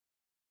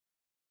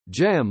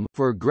GEM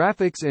for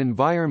Graphics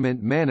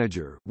Environment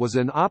Manager was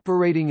an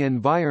operating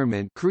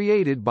environment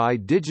created by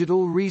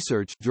Digital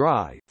Research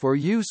 (DRI) for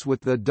use with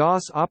the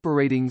DOS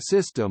operating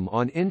system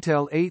on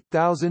Intel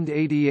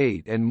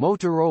 8088 and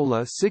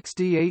Motorola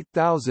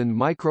 68000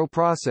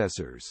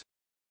 microprocessors.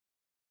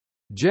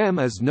 GEM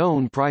is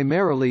known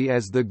primarily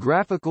as the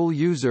Graphical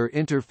User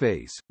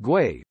Interface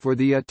 (GUI) for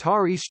the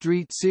Atari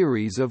ST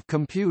series of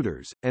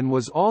computers, and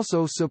was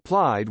also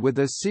supplied with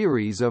a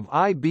series of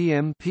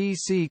IBM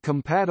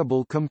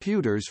PC-compatible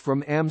computers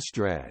from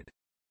Amstrad.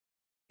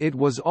 It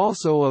was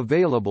also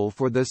available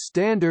for the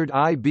standard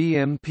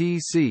IBM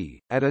PC,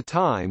 at a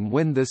time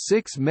when the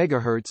 6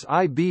 MHz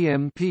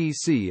IBM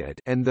PC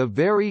and the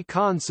very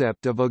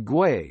concept of a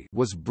GUI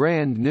was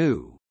brand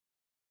new.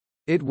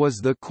 It was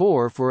the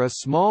core for a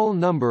small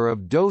number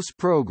of DOS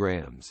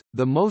programs,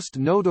 the most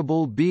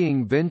notable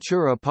being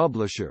Ventura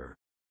Publisher.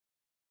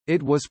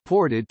 It was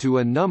ported to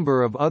a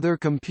number of other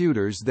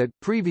computers that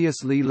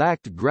previously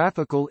lacked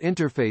graphical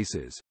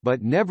interfaces,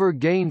 but never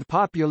gained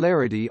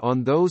popularity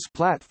on those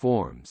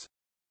platforms.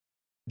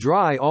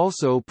 DRI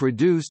also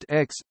produced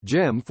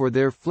X-GEM for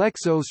their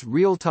Flexos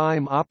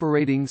real-time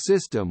operating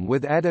system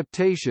with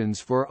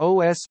adaptations for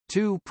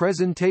OS/2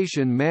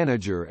 Presentation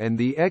Manager and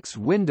the X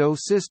window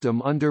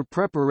system under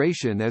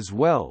preparation as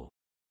well.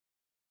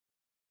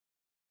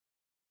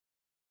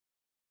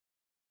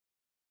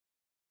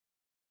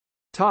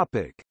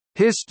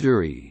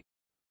 History.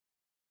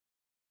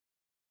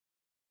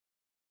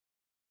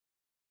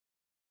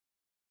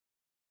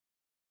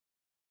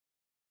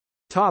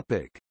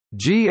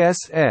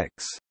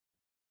 GSX.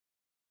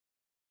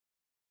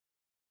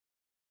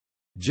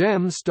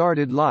 GEM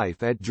started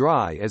life at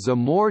DRI as a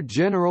more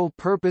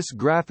general-purpose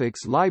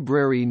graphics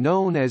library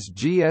known as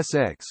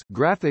GSX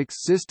Graphics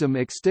System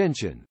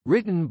Extension,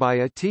 written by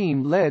a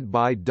team led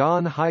by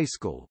Don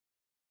Heiskell.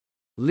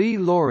 Lee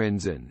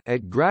Lorenzen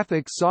at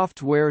Graphic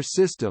Software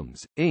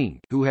Systems,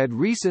 Inc., who had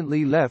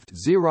recently left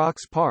Xerox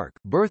PARC,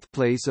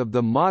 birthplace of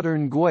the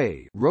modern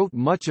GUI, wrote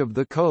much of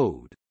the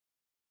code.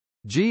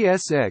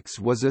 GSX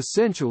was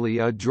essentially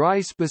a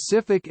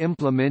DRI-specific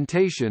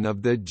implementation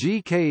of the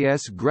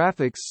GKS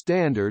graphics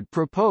standard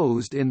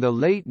proposed in the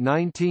late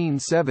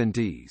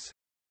 1970s.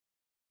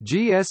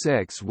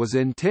 GSX was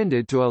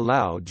intended to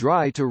allow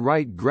DRI to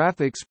write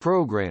graphics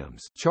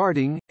programs,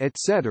 charting,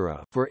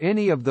 etc. for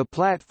any of the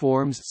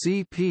platforms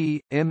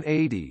CP,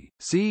 M80,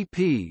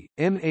 CP,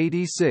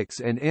 M86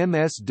 and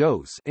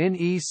MS-DOS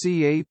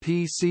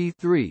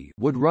NECAPC3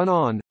 would run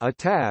on, a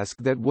task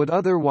that would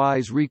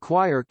otherwise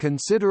require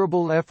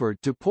considerable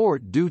effort to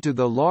port due to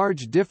the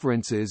large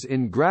differences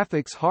in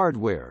graphics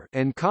hardware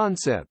and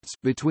concepts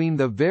between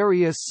the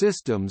various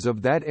systems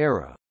of that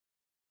era.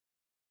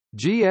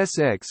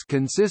 GSX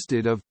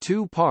consisted of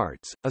two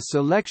parts, a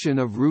selection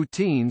of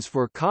routines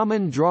for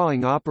common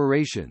drawing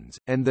operations,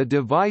 and the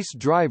device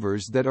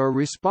drivers that are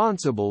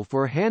responsible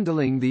for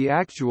handling the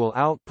actual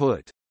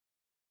output.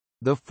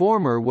 The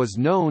former was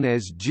known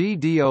as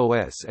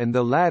GDOS and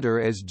the latter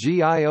as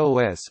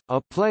GIOS,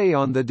 a play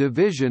on the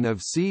division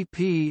of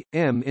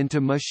CP/M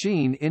into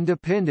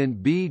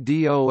machine-independent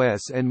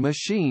BDOS and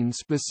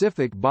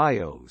machine-specific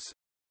BIOS.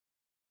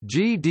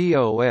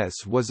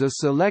 GDOS was a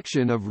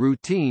selection of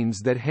routines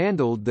that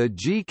handled the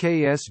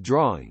GKS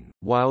drawing,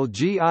 while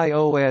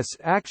GIOS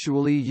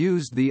actually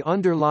used the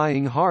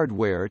underlying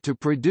hardware to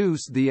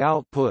produce the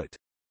output.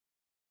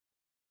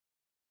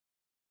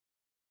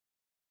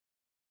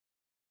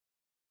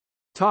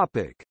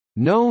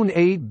 Known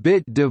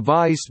 8-bit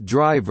device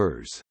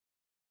drivers.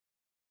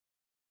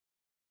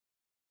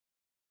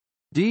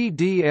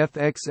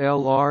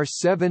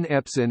 DDFXLR7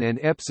 Epson and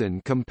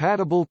Epson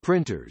compatible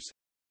printers,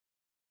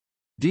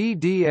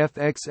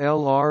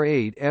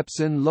 DDFXLR8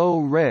 Epson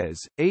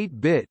low-res,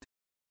 8-bit,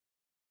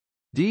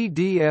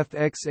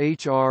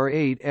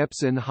 DDFXHR8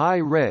 Epson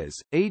high-res,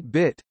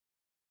 8-bit,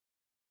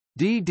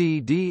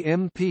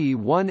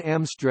 DDDMP1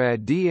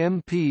 Amstrad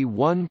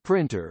DMP1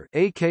 printer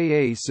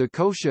aka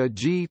Secocia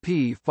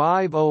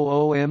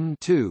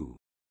GP500M2,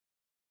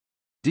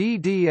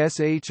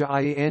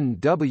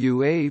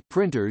 DDSHINWA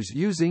printers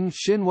using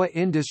Shinwa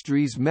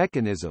Industries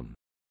mechanism,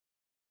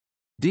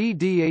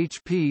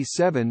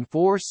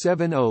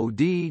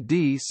 DDHP7470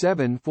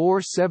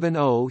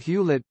 DD7470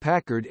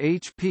 Hewlett-Packard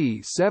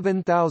HP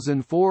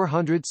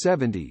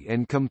 7470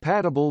 and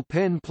compatible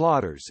pen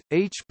plotters,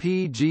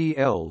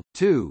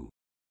 HPGL2,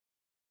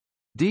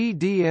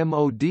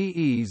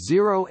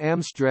 DDMODE0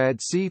 Amstrad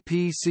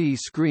CPC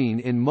screen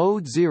in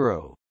mode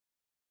 0,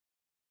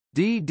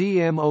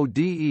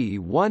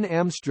 DDMODE1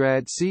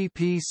 Amstrad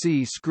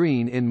CPC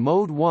screen in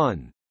mode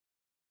 1,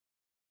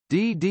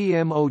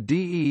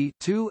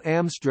 DDMODE2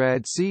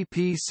 Amstrad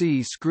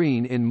CPC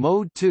screen in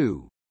mode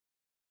 2,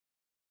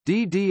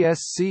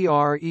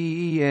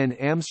 DDSCREEN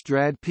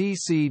Amstrad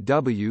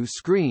PCW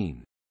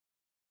screen,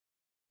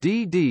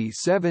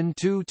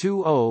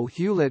 DD7220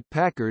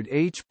 Hewlett-Packard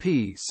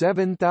HP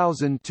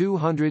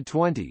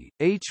 7220,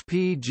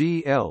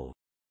 HPGL,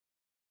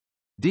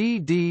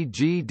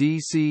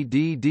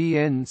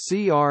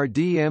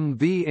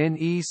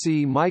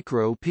 DDGDCDDNCRDMVNEC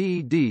Micro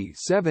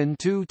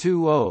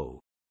PD7220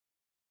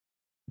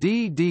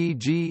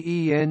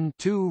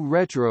 DDGEN2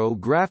 Retro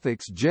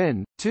Graphics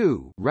Gen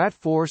 2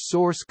 RAT4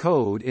 Source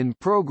Code in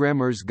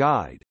Programmer's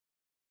Guide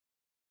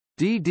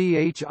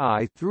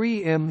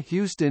DDHI-3M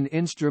Houston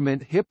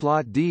Instrument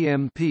Hiplot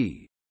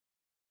DMP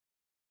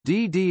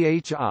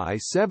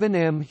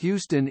DDHI-7M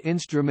Houston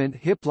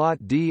Instrument Hiplot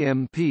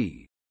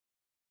DMP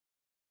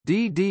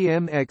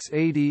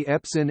DDMX80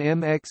 Epson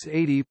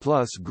MX80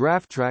 Plus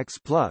GraphTrax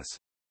Plus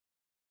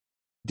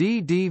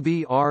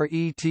DDVRETVT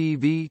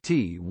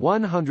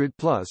 100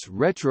 Plus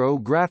Retro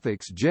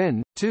Graphics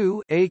Gen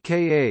 2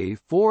 aka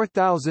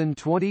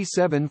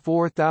 4027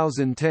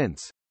 4010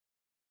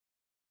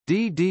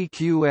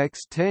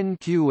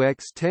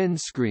 DDQX10QX10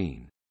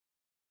 Screen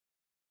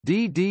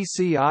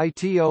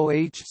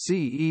DDCITOHC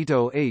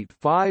Ito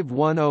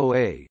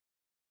 8510A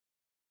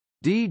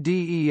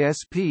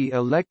DDESP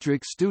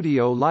Electric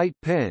Studio Light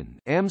Pen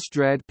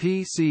Amstrad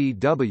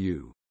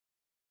PCW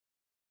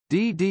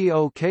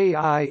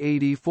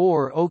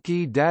DDOKI84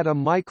 Oki Data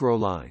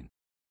Microline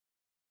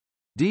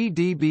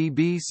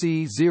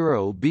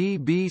DDBBC0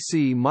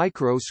 BBC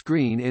Micro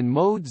Screen in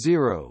Mode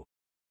 0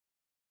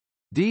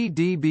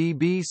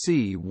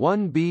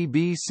 DDBBC1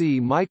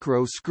 BBC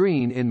Micro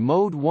Screen in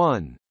Mode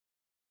 1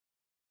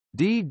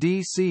 DDCITOLRC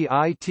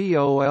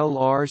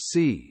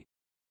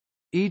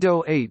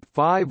Ito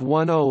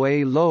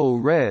 8510A Low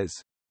Res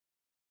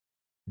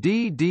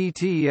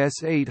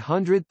DDTS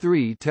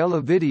 803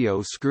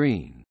 Televideo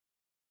Screen.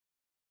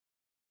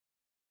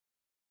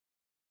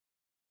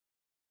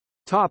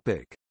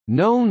 Topic: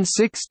 Known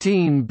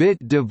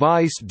 16-bit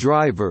device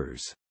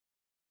drivers.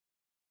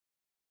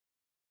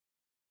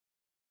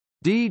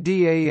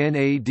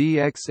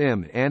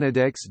 DDANADXM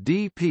Anadex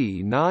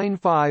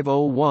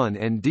DP9501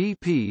 and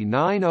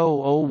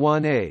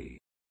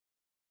DP9001A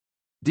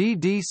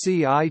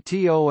DDCITOLRC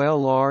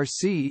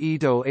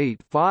Ito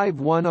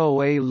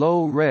 8510A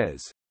Low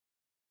Res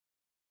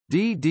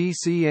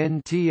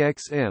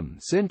DDCNTXM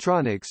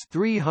Centronics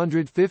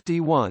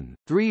 351,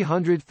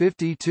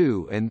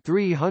 352 and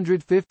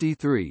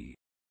 353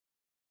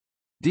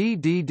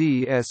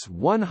 DDDS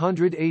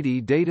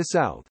 180 Data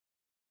South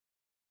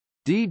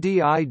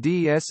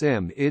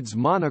DDIDSM IDS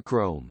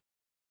Monochrome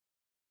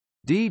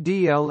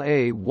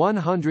DDLA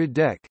 100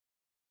 DEC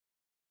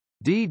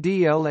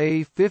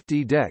DDLA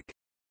 50 DEC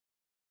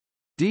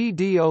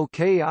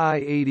DDOKI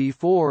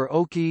 84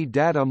 Oki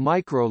Data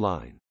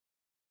Microline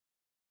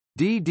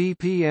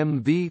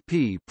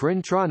DDP-MVP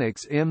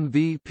Printronics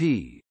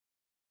MVP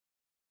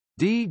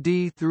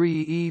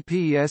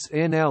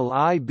DD3EPSNL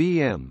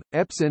IBM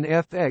Epson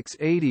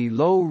FX80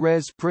 Low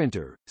Res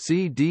Printer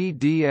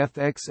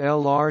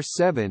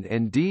CDDFXLR7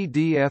 and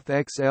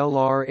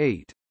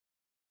DDFXLR8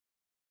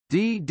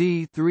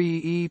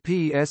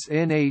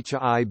 DD3EPSNH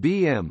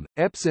IBM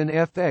Epson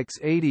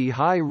FX80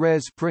 High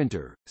Res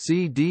Printer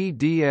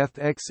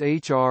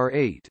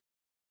CDDFXHR8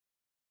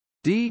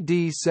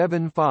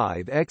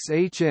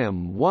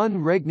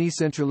 DD75XHM1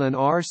 Regnicentralen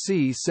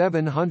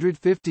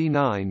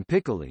RC759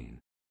 Picoline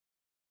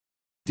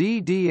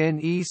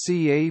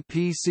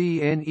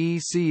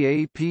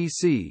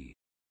DDNECAPCNECAPC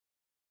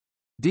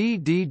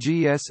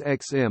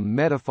DDGSXM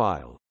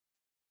Metafile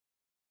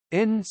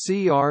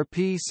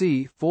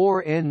NCRPC4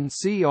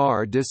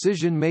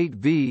 DecisionMate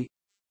V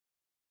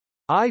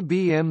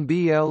IBM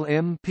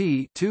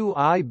BLMP2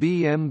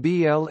 IBM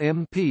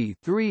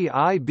BLMP3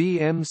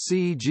 IBM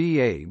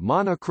CGA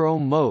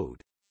Monochrome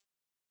Mode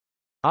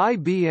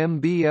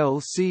IBM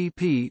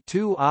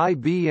BLCP2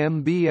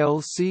 IBM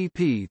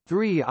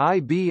BLCP3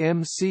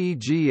 IBM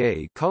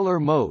CGA Color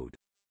Mode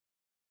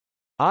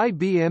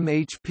IBM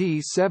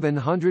HP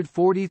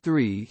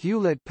 743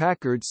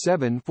 Hewlett-Packard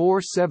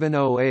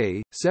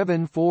 7470A,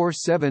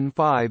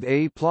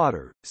 7475A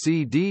Plotter,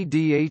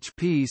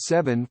 CDDHP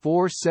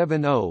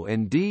 7470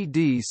 and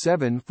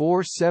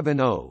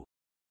DD7470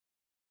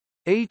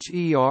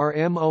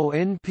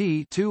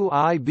 HERMONP2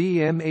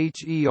 IBM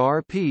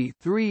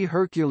HERP3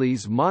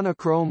 Hercules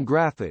Monochrome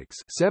Graphics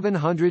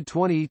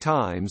 720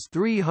 x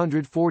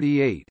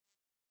 348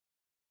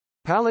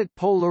 Palette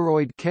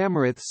Polaroid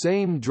Camerath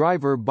Same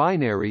driver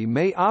binary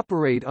may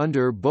operate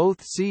under both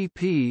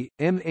CP,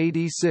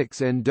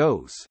 M86 and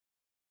DOS.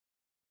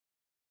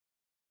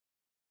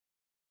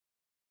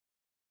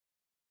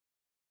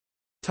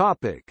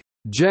 Topic: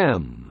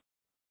 GEM.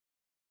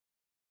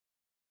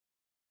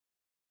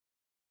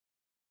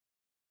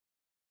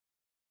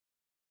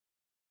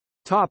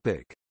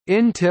 Topic: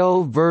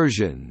 Intel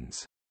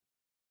versions.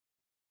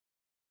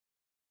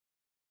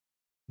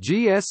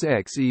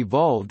 GSX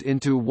evolved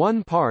into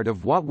one part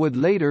of what would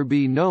later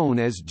be known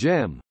as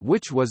GEM,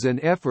 which was an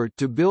effort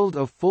to build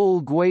a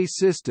full GUI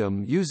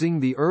system using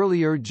the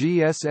earlier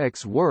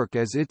GSX work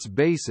as its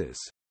basis.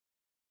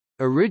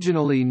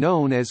 Originally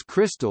known as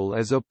Crystal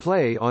as a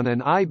play on an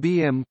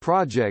IBM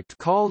project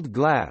called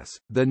Glass,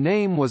 the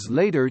name was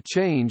later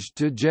changed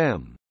to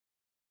GEM.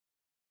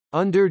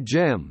 Under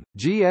GEM,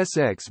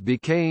 GSX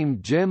became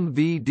GEM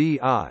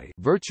VDI,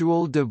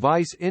 Virtual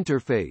Device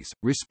Interface,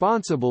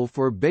 responsible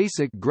for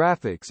basic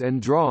graphics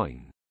and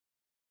drawing.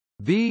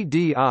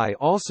 VDI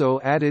also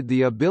added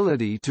the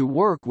ability to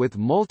work with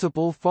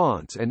multiple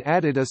fonts and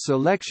added a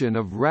selection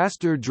of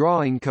raster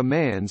drawing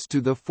commands to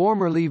the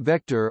formerly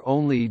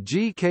vector-only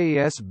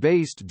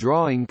GKS-based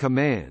drawing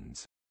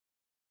commands.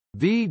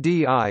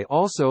 VDI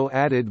also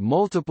added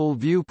multiple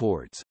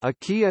viewports, a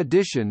key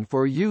addition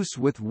for use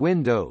with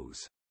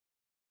Windows.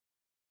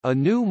 A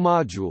new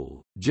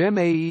module,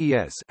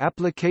 GEM-AES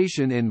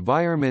Application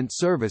Environment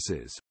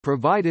Services,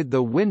 provided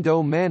the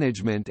window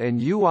management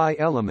and UI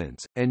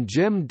elements, and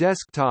GEM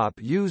Desktop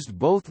used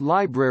both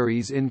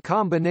libraries in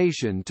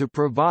combination to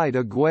provide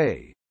a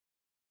GUI.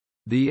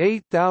 The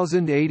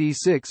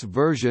 8086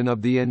 version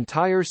of the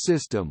entire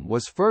system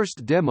was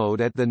first demoed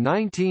at the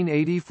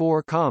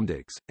 1984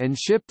 Comdex, and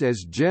shipped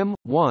as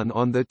GEM-1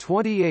 on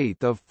 28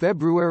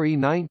 February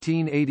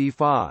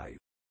 1985.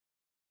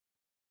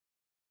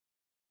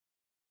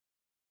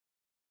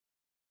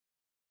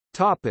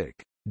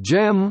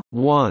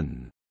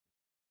 GEM-1.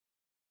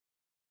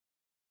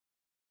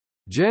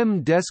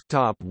 GEM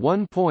Desktop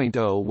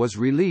 1.0 was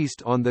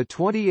released on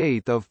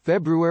 28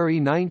 February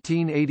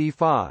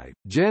 1985.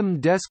 GEM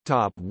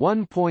Desktop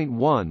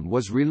 1.1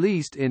 was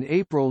released in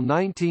April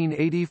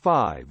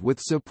 1985 with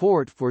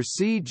support for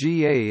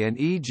CGA and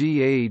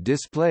EGA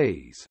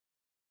displays.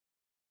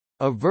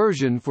 A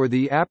version for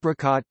the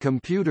Apricot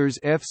Computers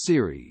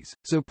F-Series,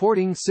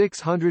 supporting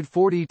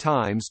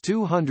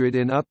 640x200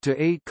 in up to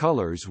 8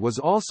 colors, was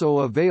also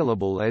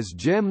available as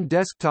GEM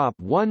Desktop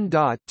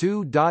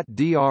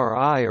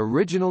 1.2.DRI.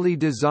 Originally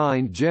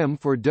designed GEM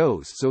for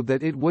DOS so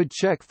that it would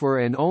check for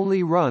and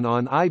only run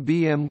on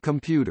IBM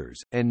computers,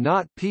 and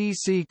not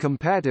PC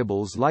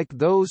compatibles like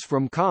those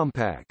from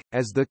Compaq,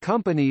 as the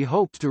company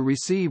hoped to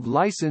receive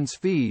license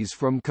fees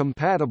from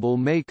compatible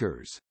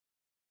makers.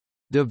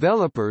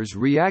 Developers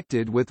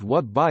reacted with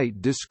what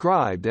Byte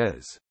described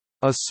as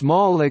a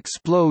small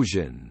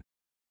explosion.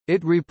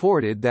 It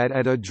reported that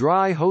at a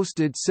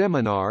dry-hosted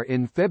seminar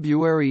in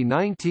February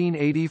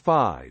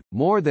 1985,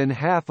 more than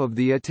half of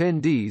the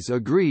attendees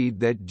agreed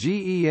that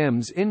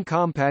GEM's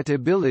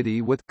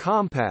incompatibility with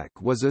Compaq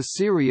was a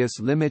serious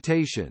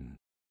limitation.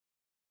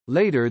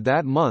 Later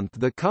that month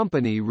the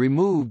company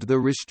removed the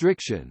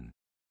restriction.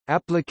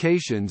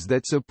 Applications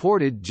that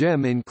supported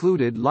GEM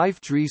included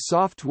Lifetree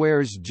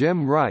Software's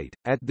GEM Write.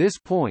 At this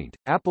point,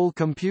 Apple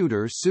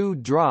Computer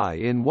sued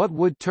DRI in what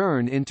would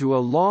turn into a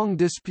long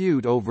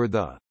dispute over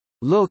the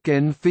look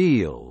and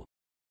feel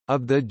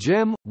of the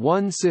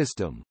GEM-1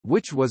 system,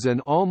 which was an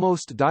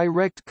almost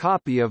direct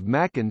copy of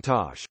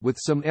Macintosh with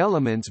some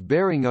elements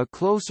bearing a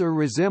closer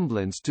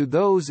resemblance to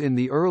those in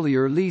the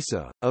earlier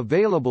Lisa,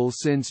 available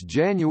since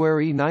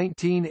January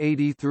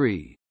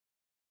 1983.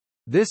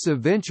 This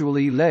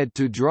eventually led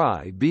to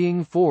DRI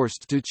being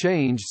forced to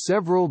change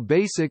several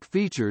basic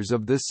features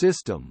of the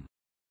system.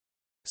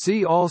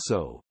 See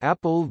also,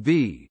 Apple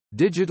v.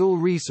 Digital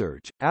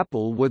Research.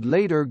 Apple would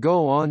later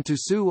go on to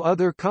sue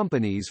other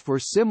companies for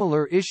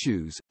similar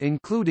issues,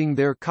 including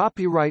their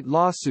copyright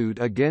lawsuit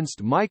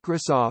against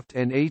Microsoft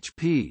and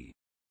HP.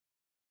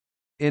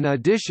 In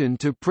addition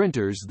to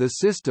printers, the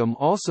system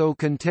also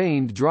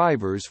contained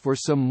drivers for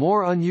some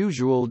more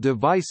unusual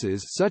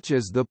devices such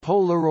as the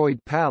Polaroid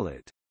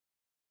palette.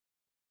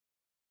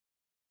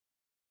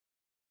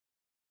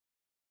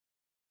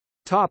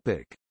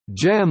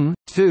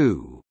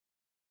 GEM-2.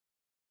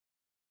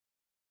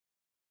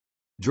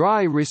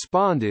 DRI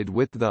responded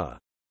with the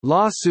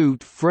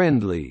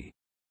lawsuit-friendly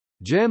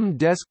GEM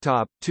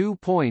Desktop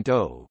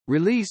 2.0,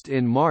 released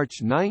in March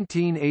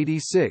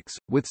 1986,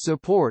 with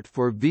support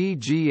for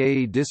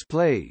VGA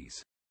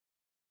displays.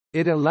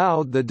 It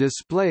allowed the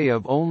display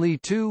of only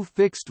 2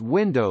 fixed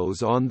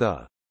windows on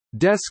the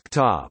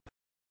desktop,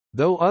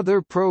 though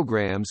other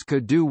programs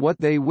could do what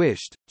they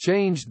wished,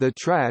 changed the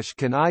trash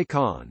can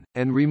icon,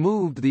 and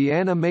removed the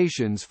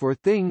animations for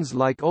things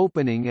like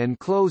opening and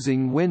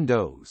closing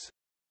windows.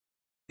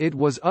 It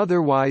was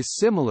otherwise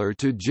similar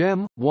to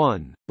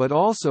GEM-1, but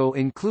also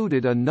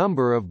included a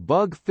number of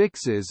bug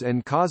fixes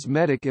and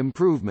cosmetic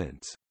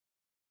improvements.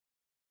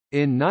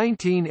 In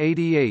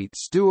 1988,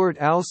 Stuart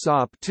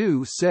Alsop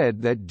II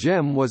said that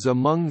GEM was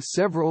among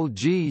several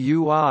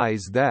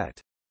GUIs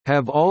that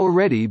have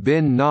already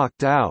been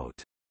knocked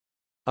out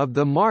of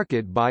the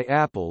market by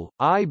Apple,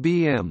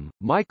 IBM,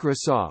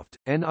 Microsoft,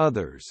 and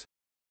others.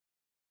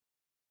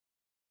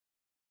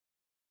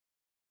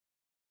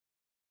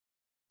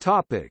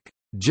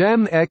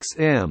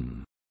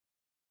 GEM-XM.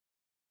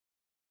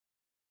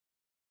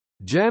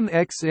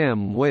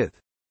 GEM-XM with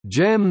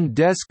GEM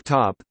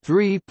Desktop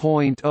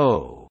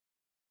 3.0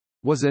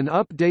 was an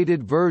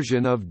updated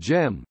version of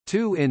GEM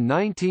 2 in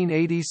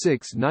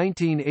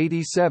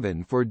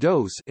 1986-1987 for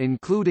DOS,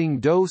 including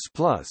DOS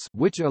Plus,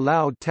 which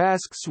allowed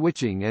task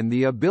switching and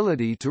the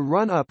ability to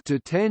run up to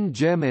 10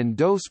 GEM and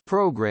DOS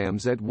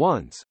programs at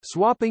once,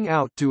 swapping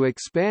out to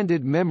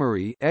expanded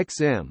memory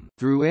 (XM)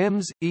 through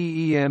EMS,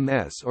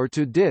 EEMS, or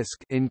to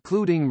disk,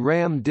 including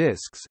RAM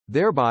disks,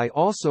 thereby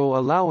also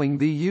allowing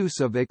the use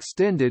of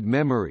extended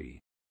memory.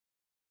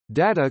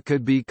 Data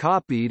could be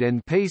copied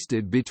and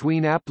pasted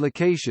between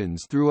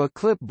applications through a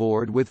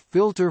clipboard with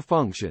filter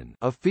function,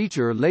 a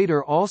feature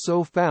later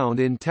also found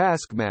in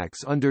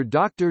TaskMax under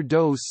Dr.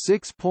 DOS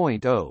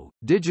 6.0.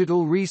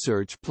 Digital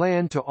Research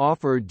planned to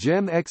offer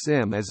GEM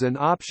XM as an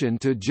option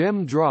to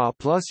GEM Draw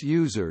Plus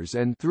users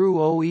and through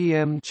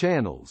OEM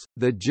channels.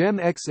 The GEM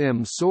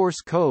XM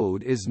source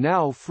code is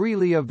now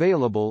freely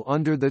available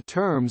under the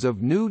terms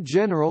of GNU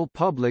General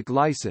Public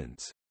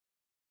License.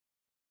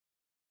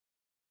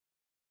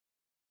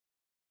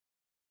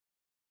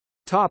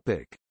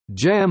 Topic: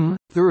 GEM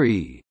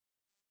 3.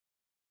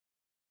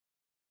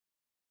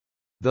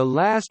 The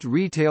last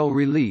retail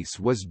release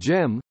was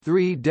GEM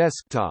 3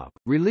 Desktop,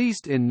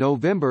 released in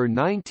November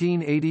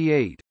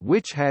 1988,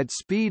 which had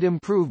speed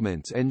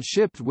improvements and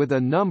shipped with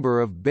a number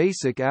of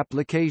basic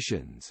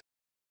applications.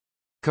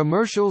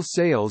 Commercial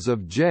sales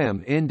of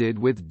GEM ended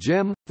with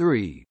GEM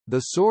 3.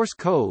 The source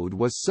code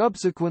was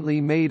subsequently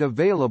made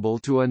available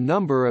to a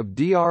number of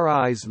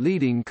DRI's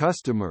leading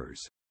customers.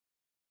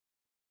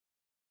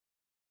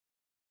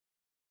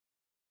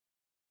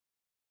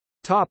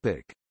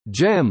 Topic: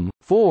 GEM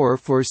 4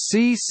 for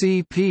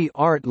CCP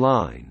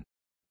Artline.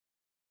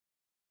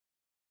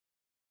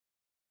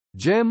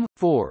 GEM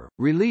 4,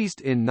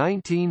 released in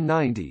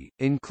 1990,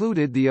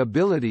 included the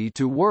ability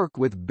to work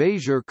with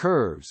Bezier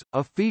curves,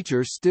 a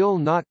feature still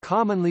not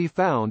commonly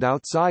found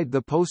outside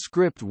the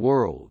PostScript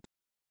world.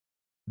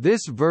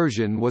 This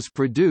version was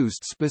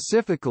produced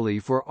specifically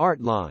for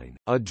Artline,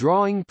 a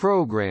drawing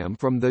program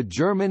from the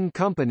German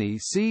company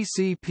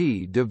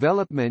CCP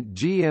Development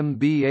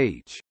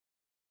GmbH.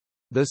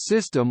 The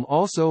system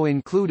also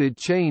included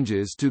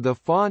changes to the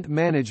font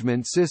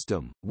management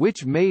system,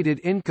 which made it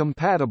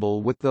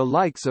incompatible with the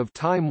likes of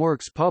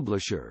Timeworks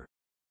Publisher.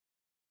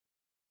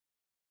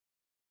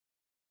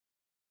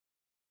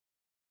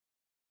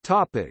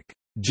 Topic: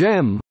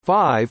 GEM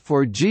 5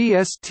 for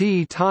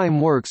GST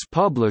Timeworks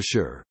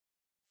Publisher.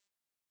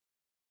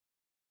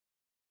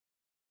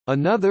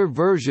 Another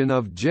version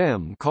of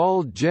GEM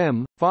called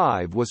GEM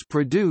 5 was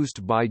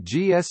produced by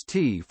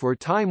GST for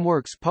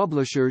Timeworks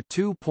Publisher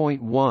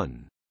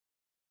 2.1.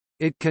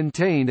 It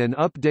contained an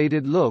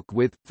updated look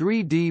with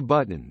 3D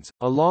buttons,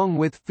 along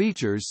with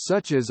features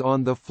such as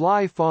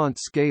on-the-fly font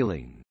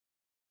scaling.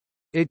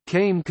 It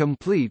came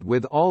complete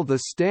with all the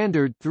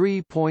standard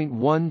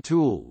 3.1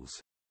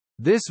 tools.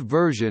 This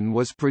version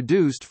was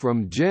produced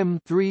from GEM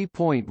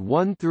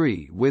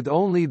 3.13 with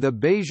only the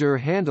Bezier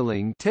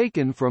handling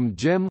taken from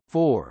GEM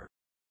 4.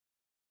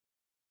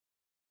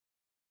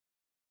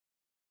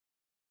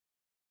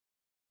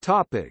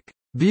 Topic: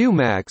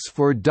 ViewMAX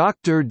for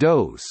Dr.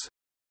 DOS.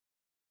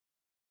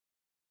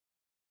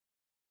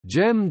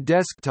 GEM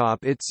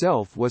Desktop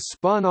itself was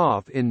spun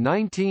off in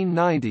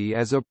 1990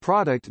 as a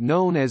product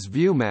known as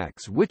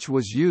ViewMAX, which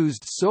was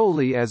used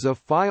solely as a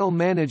file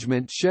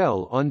management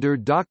shell under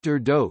Dr.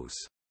 DOS.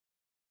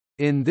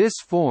 In this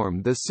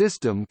form the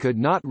system could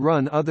not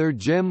run other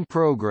GEM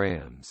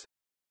programs.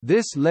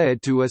 This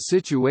led to a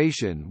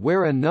situation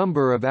where a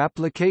number of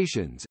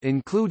applications,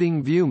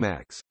 including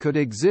ViewMAX, could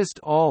exist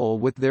all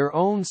with their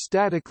own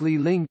statically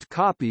linked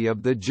copy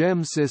of the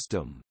GEM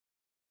system.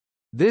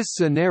 This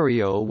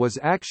scenario was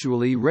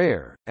actually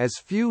rare, as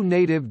few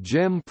native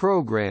GEM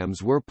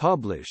programs were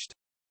published.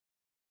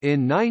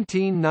 In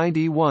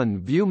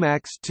 1991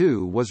 ViewMAX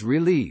 2 was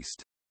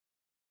released.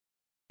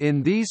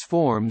 In these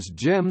forms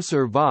GEM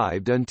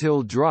survived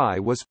until Dry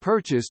was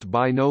purchased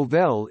by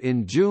Novell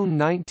in June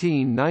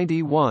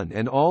 1991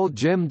 and all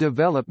GEM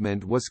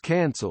development was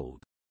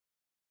cancelled.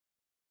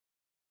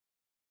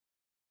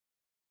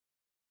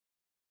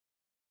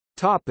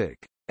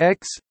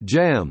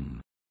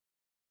 X-GEM.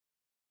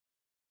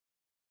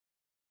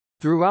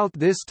 Throughout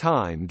this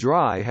time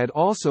Dry had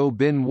also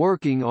been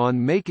working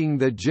on making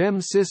the GEM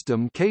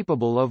system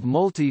capable of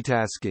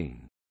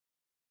multitasking.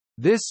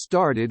 This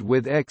started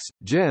with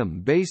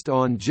X-GEM based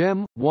on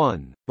GEM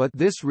 1, but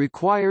this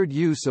required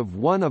use of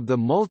one of the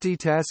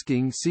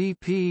multitasking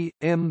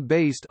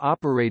CP/M-based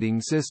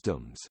operating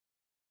systems.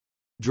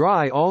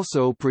 Dry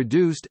also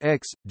produced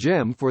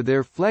X-GEM for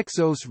their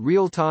Flexos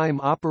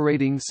real-time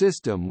operating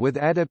system with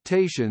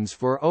adaptations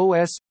for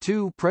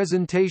OS/2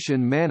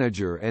 Presentation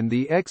Manager and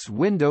the X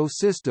window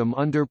system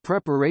under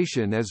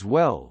preparation as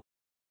well.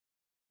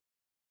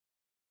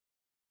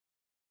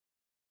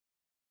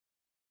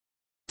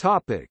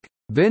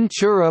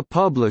 Ventura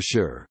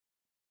Publisher.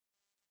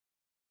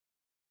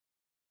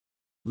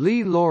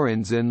 Lee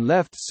Lorenzen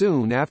left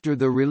soon after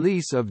the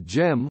release of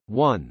GEM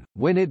 1,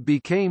 when it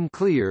became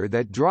clear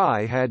that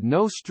Dry had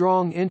no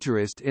strong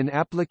interest in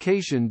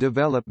application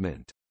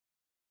development.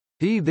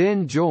 He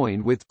then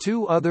joined with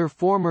two other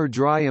former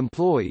Dry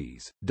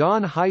employees,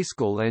 Don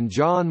Heiskell and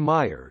John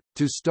Meyer,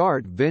 to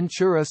start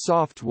Ventura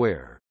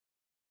Software.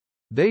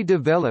 They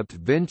developed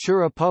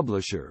Ventura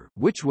Publisher,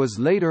 which was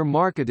later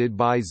marketed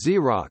by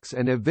Xerox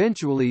and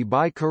eventually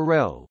by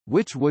Corel,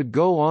 which would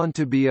go on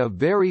to be a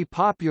very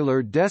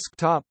popular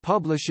desktop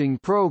publishing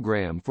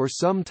program for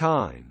some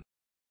time.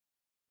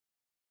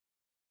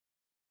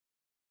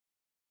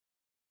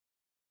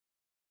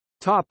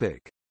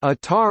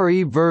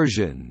 Atari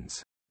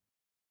versions.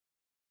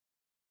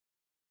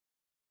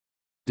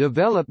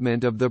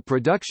 Development of the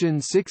production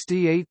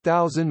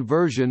 68,000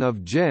 version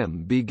of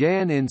GEM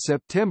began in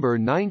September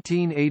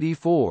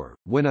 1984,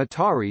 when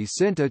Atari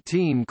sent a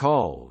team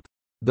called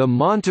the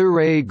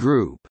Monterey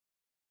Group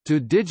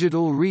to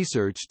Digital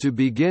Research to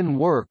begin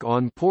work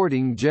on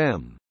porting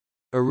GEM.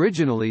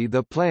 Originally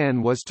the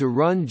plan was to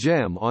run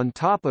GEM on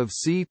top of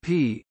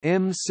CP,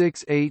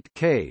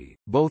 M68K,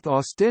 both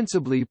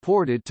ostensibly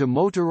ported to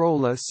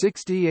Motorola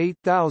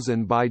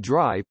 68000 by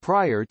Dry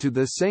prior to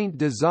the Saint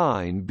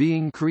design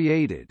being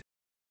created.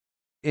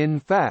 In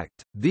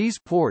fact, these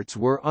ports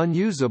were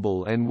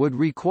unusable and would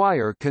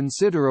require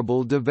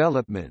considerable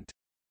development.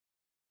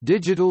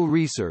 Digital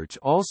Research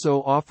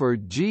also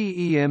offered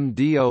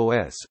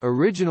GEM-DOS,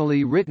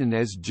 originally written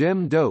as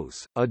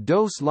GEM-DOS, a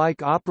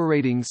DOS-like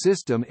operating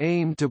system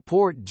aimed to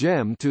port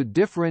GEM to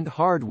different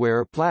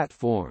hardware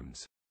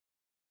platforms.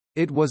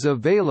 It was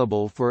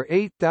available for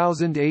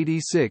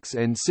 8086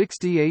 and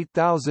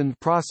 68000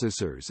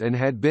 processors and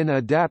had been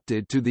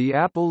adapted to the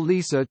Apple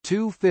Lisa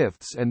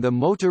 2/5 and the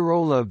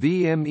Motorola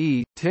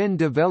VME-10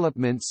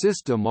 development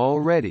system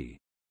already.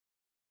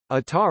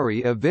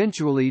 Atari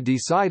eventually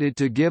decided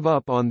to give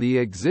up on the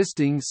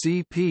existing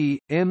CP,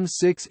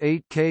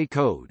 M68K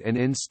code and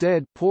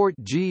instead port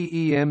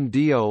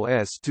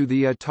GEM-DOS to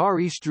the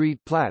Atari ST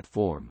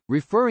platform,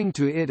 referring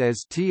to it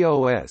as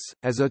TOS,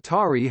 as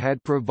Atari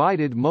had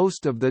provided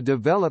most of the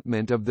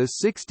development of the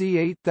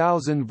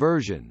 68000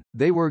 version.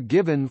 They were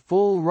given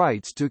full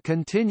rights to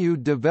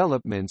continued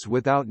developments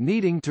without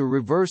needing to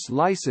reverse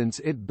license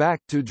it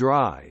back to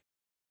Dry.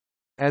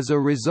 As a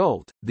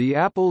result, the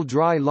Apple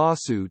Dry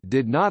lawsuit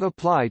did not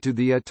apply to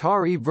the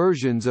Atari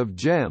versions of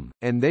GEM,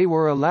 and they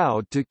were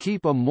allowed to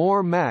keep a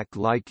more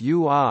Mac-like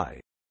UI.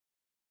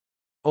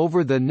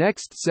 Over the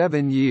next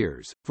 7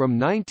 years, from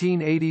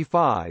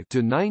 1985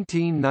 to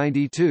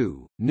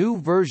 1992, new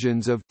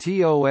versions of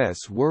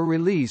TOS were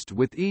released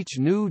with each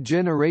new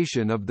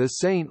generation of the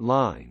Saint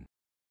line.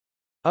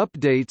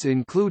 Updates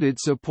included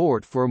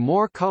support for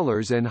more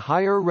colors and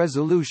higher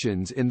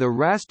resolutions in the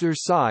raster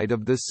side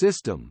of the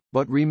system,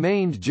 but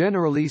remained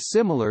generally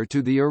similar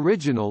to the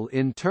original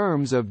in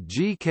terms of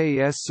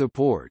GKS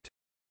support.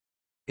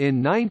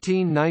 In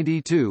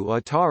 1992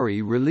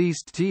 Atari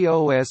released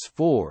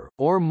TOS-4,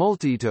 or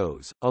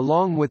Multitos,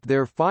 along with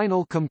their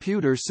final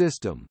computer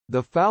system,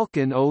 the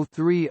Falcon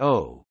 030.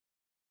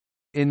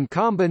 In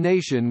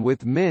combination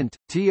with Mint,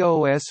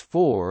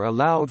 TOS-4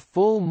 allowed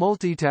full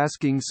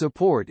multitasking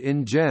support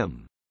in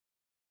GEM.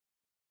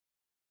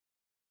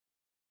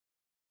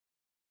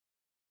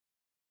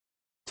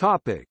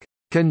 Topic: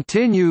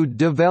 Continued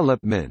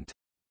development.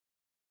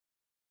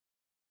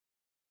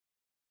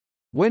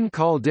 When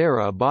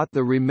Caldera bought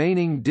the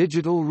remaining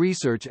digital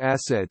research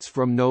assets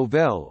from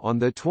Novell on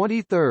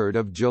 23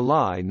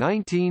 July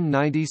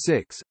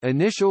 1996,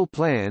 initial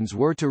plans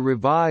were to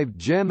revive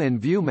GEM and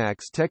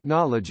ViewMAX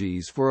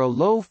technologies for a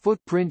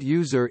low-footprint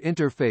user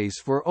interface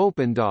for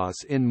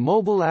OpenDOS in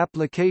mobile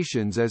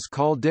applications as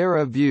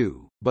Caldera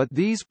View, but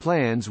these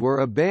plans were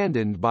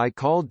abandoned by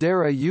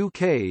Caldera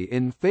UK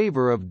in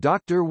favour of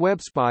Dr.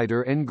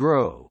 WebSpider and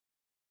Grow.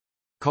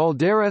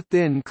 Caldera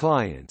Thin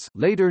Clients,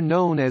 later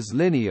known as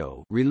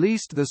Lineo,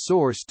 released the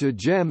source to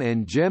GEM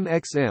and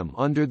GEM-XM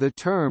under the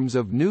terms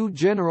of New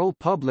General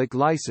Public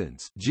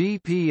License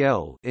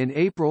 (GPL) in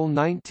April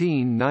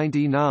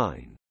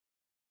 1999.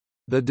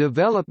 The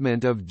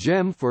development of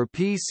GEM for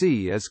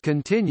PC is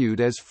continued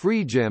as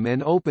FreeGEM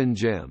and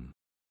OpenGEM.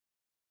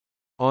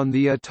 On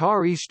the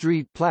Atari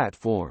ST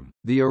platform,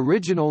 the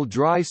original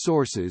Dry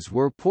sources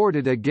were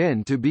ported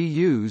again to be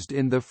used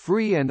in the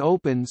free and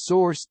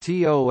open-source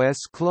TOS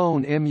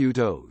clone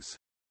Emutos.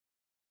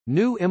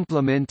 New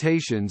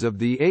implementations of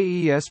the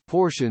AES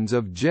portions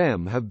of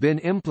GEM have been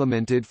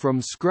implemented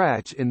from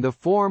scratch in the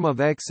form of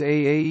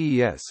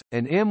XAAES,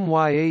 and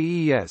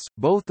MYAES,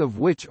 both of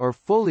which are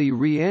fully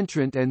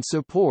re-entrant and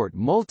support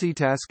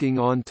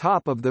multitasking on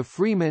top of the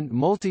Fremont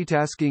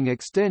multitasking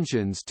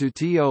extensions to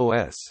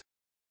TOS.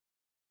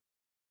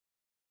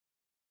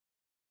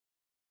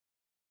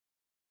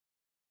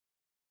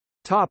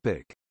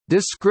 Topic: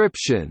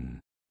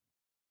 Description.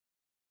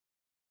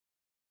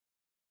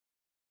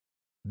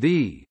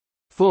 The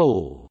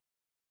full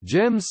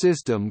GEM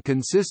system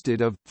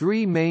consisted of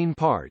three main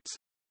parts: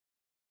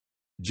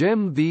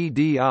 GEM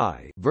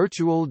VDI,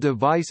 Virtual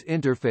Device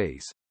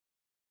Interface;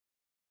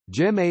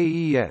 GEM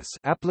AES,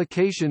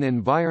 Application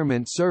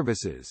Environment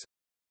Services;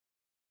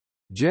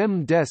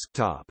 GEM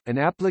Desktop, an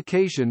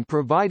application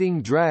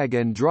providing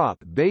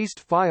drag-and-drop based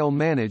file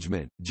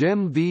management.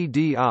 GEM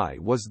VDI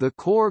was the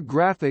core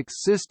graphics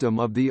system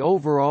of the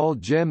overall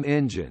GEM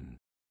engine.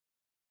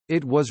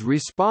 It was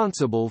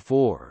responsible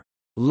for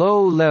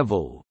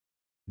low-level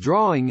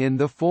drawing in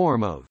the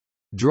form of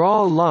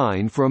draw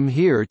line from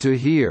here to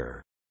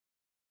here.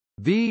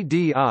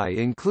 VDI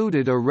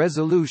included a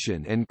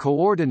resolution and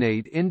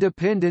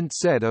coordinate-independent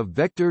set of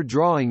vector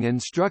drawing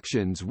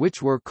instructions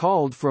which were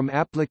called from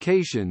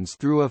applications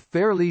through a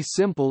fairly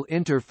simple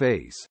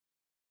interface.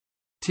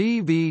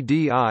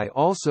 TVDI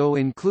also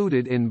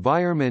included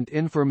environment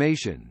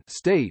information,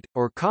 state,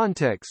 or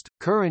context,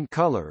 current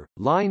color,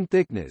 line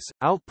thickness,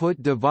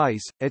 output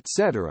device,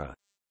 etc.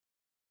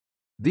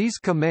 These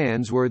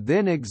commands were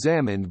then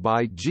examined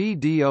by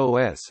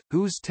GDOS,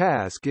 whose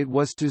task it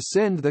was to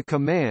send the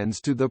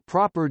commands to the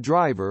proper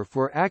driver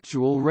for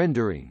actual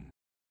rendering.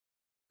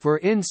 For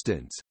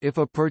instance, if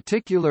a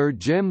particular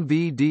GEM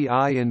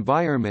VDI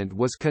environment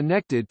was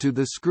connected to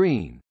the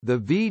screen, the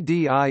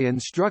VDI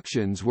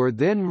instructions were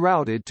then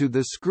routed to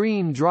the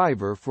screen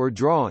driver for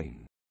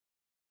drawing.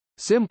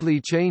 Simply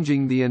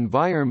changing the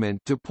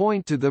environment to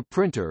point to the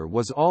printer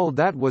was all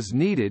that was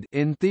needed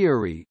in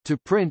theory to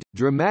print,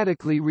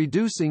 dramatically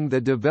reducing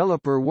the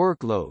developer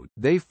workload.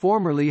 They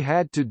formerly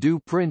had to do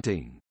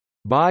printing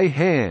by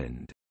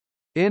hand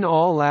in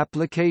all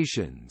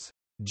applications.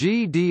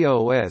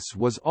 GDOS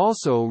was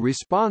also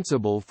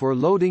responsible for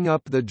loading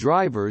up the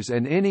drivers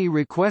and any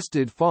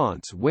requested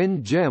fonts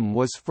when GEM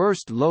was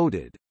first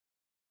loaded.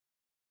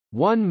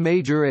 One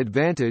major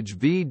advantage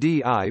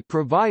VDI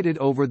provided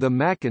over the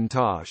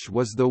Macintosh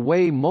was the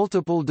way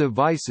multiple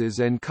devices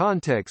and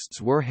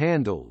contexts were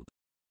handled.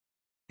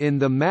 In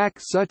the Mac,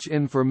 such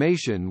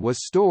information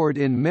was stored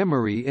in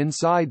memory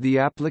inside the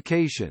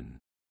application.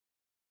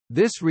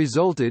 This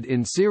resulted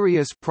in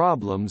serious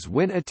problems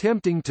when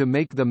attempting to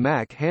make the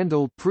Mac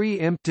handle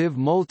preemptive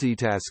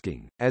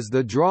multitasking, as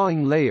the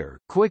drawing layer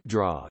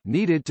QuickDraw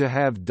needed to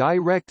have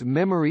direct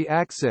memory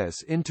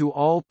access into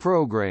all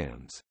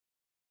programs.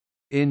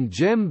 In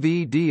GEM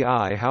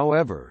VDI,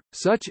 however,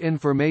 such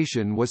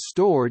information was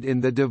stored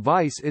in the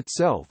device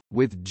itself,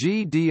 with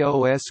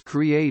GDOS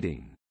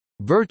creating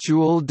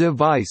virtual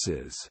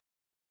devices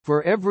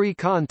for every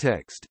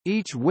context,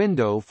 each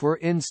window for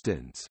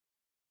instance.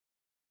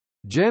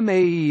 GEM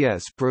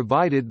AES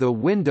provided the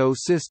window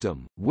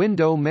system,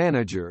 window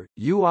manager,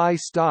 UI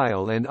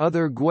style and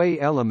other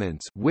GUI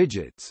elements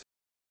widgets.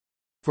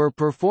 For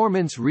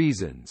performance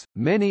reasons,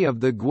 many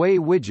of the GUI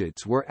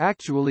widgets were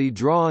actually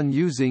drawn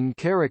using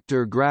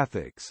character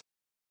graphics.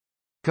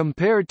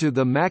 Compared to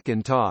the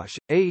Macintosh,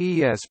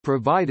 AES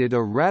provided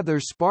a rather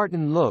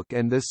Spartan look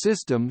and the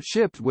system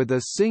shipped with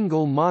a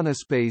single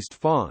monospaced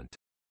font.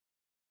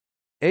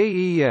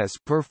 AES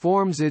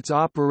performs its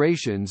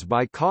operations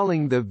by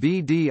calling the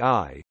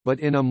VDI, but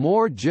in a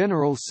more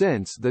general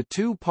sense the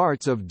two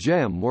parts of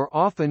GEM were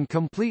often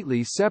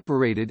completely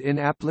separated in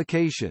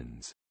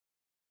applications.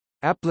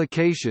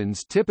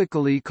 Applications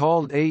typically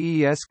called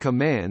AES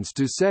commands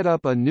to set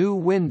up a new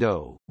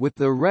window, with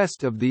the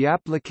rest of the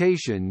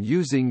application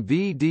using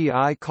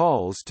VDI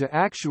calls to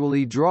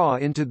actually draw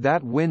into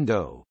that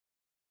window.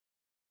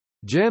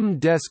 GEM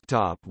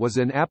Desktop was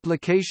an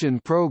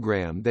application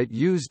program that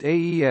used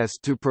AES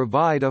to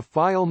provide a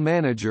file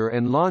manager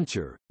and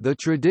launcher, the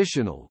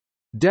traditional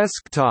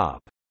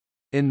desktop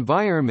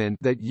environment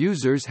that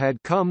users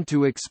had come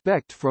to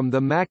expect from the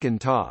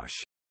Macintosh.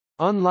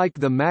 Unlike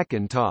the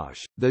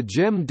Macintosh, the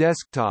GEM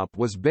Desktop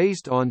was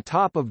based on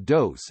top of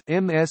DOS,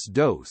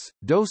 MS-DOS,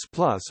 DOS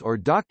Plus or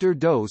Dr.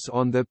 DOS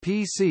on the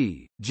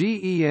PC,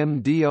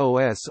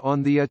 GEM-DOS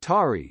on the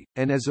Atari,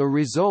 and as a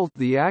result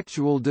the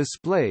actual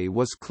display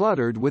was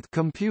cluttered with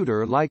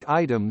computer-like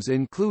items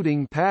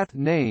including path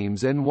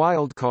names and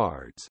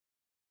wildcards.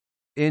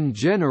 In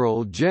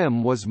general,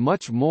 GEM was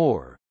much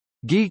more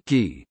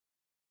geeky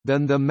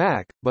than the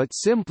Mac, but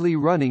simply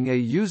running a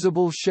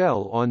usable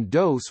shell on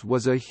DOS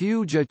was a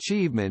huge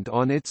achievement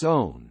on its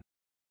own.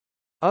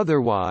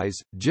 Otherwise,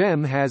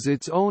 GEM has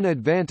its own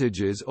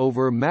advantages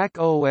over Mac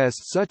OS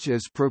such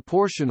as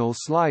proportional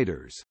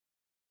sliders.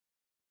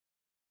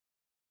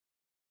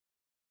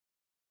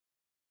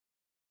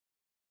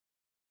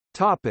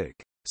 Topic.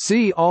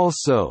 See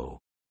also: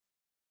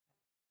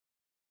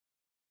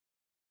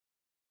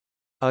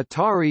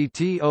 Atari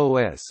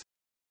TOS,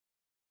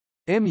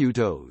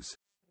 Emutos,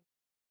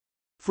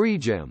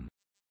 FreeGEM,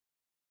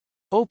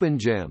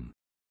 OpenGEM,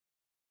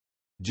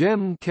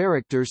 GEM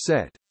character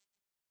set,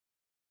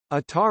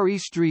 Atari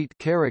Street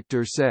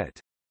character set.